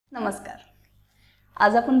नमस्कार.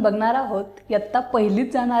 आज आपण बघणार आहोत इयत्ता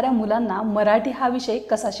पहिलीत जाणाऱ्या मुलांना मराठी हा विषय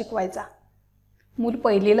कसा शिकवायचा. मूल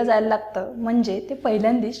पहिलीला जायला लागतं म्हणजे ते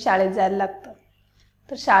पहिल्यांदाच शाळेत जायला लागतं.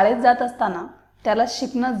 तर शाळेत जात असताना त्याला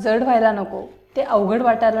शिकणं जड व्हायला नको, ते अवघड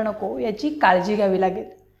वाटायला नको याची काळजी घ्यावी लागेल.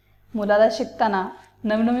 मुलाला शिकताना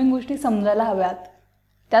नवनवीन गोष्टी समजायला हव्यात,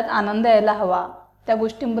 त्यात आनंद यायला हवा, त्या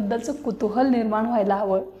गोष्टींबद्दलचं कुतूहल निर्माण व्हायला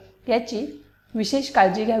हवं याची विशेष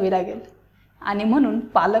काळजी घ्यावी लागेल. आणि म्हणून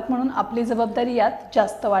पालक म्हणून आपली जबाबदारी यात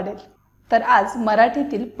जास्त वाढेल. तर आज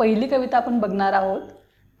मराठीतील पहिली कविता आपण बघणार आहोत.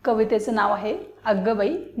 कवितेचं नाव आहे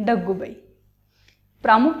अग्गबाई ढग्गूबाई.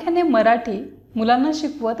 प्रामुख्याने मराठी मुलांना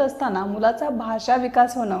शिकवत असताना मुलाचा भाषा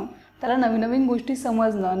विकास होणं, त्याला नवीन नवीन गोष्टी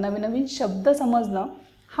समजणं, नवीन नवीन शब्द समजणं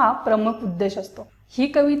हा प्रमुख उद्देश असतो. ही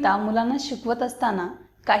कविता मुलांना शिकवत असताना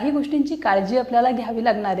काही गोष्टींची काळजी आपल्याला घ्यावी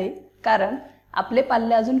लागणार आहे, कारण आपले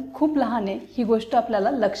पाल्य अजून खूप लहान आहे. ही गोष्ट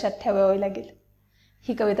आपल्याला लक्षात ठेवावी लागेल.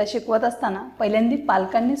 ही कविता शिकवत असताना पहिल्यांदा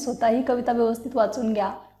पालकांनी स्वतः ही कविता व्यवस्थित वाचून घ्या,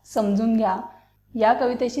 समजून घ्या. या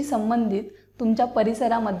कवितेशी संबंधित तुमच्या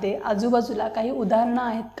परिसरामध्ये आजूबाजूला काही उदाहरणं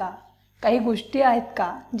आहेत का, काही गोष्टी आहेत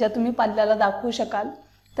का ज्या तुम्ही पाल्याला दाखवू शकाल,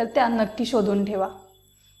 तर त्या नक्की शोधून ठेवा.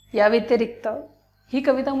 या व्यतिरिक्त ही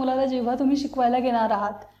कविता मुलाला जेव्हा तुम्ही शिकवायला घेणार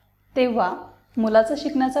आहात तेव्हा मुलाचा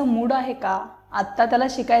शिकण्याचा मूड आहे का, आत्ता त्याला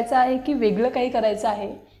शिकायचं आहे की वेगळं काही करायचं आहे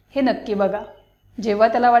हे नक्की बघा. जेव्हा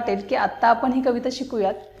त्याला वाटेल की आत्ता आपण ही कविता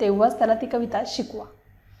शिकूयात तेव्हाच त्याला ती कविता शिकवा.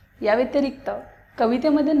 या व्यतिरिक्त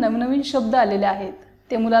कवितेमध्ये नवनवीन शब्द आलेले आहेत,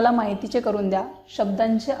 ते मुलाला माहितीचे करून द्या.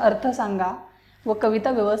 शब्दांचे अर्थ सांगा व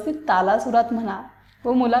कविता व्यवस्थित तालासुरात म्हणा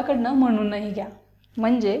व मुलाकडनं म्हणूनही घ्या.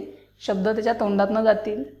 म्हणजे शब्द त्याच्या तोंडातनं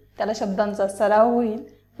जातील, त्याला शब्दांचा सराव होईल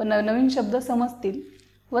व नवनवीन शब्द समजतील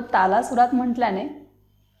व तालासुरात म्हटल्याने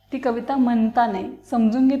ती कविता म्हणताने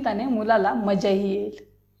समजून घेताने मुलाला मजाही येईल.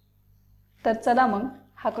 तर चला मग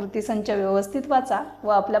हा कृतीसंच व्यवस्थित वाचा व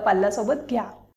आपल्या पाल्यासोबत घ्या.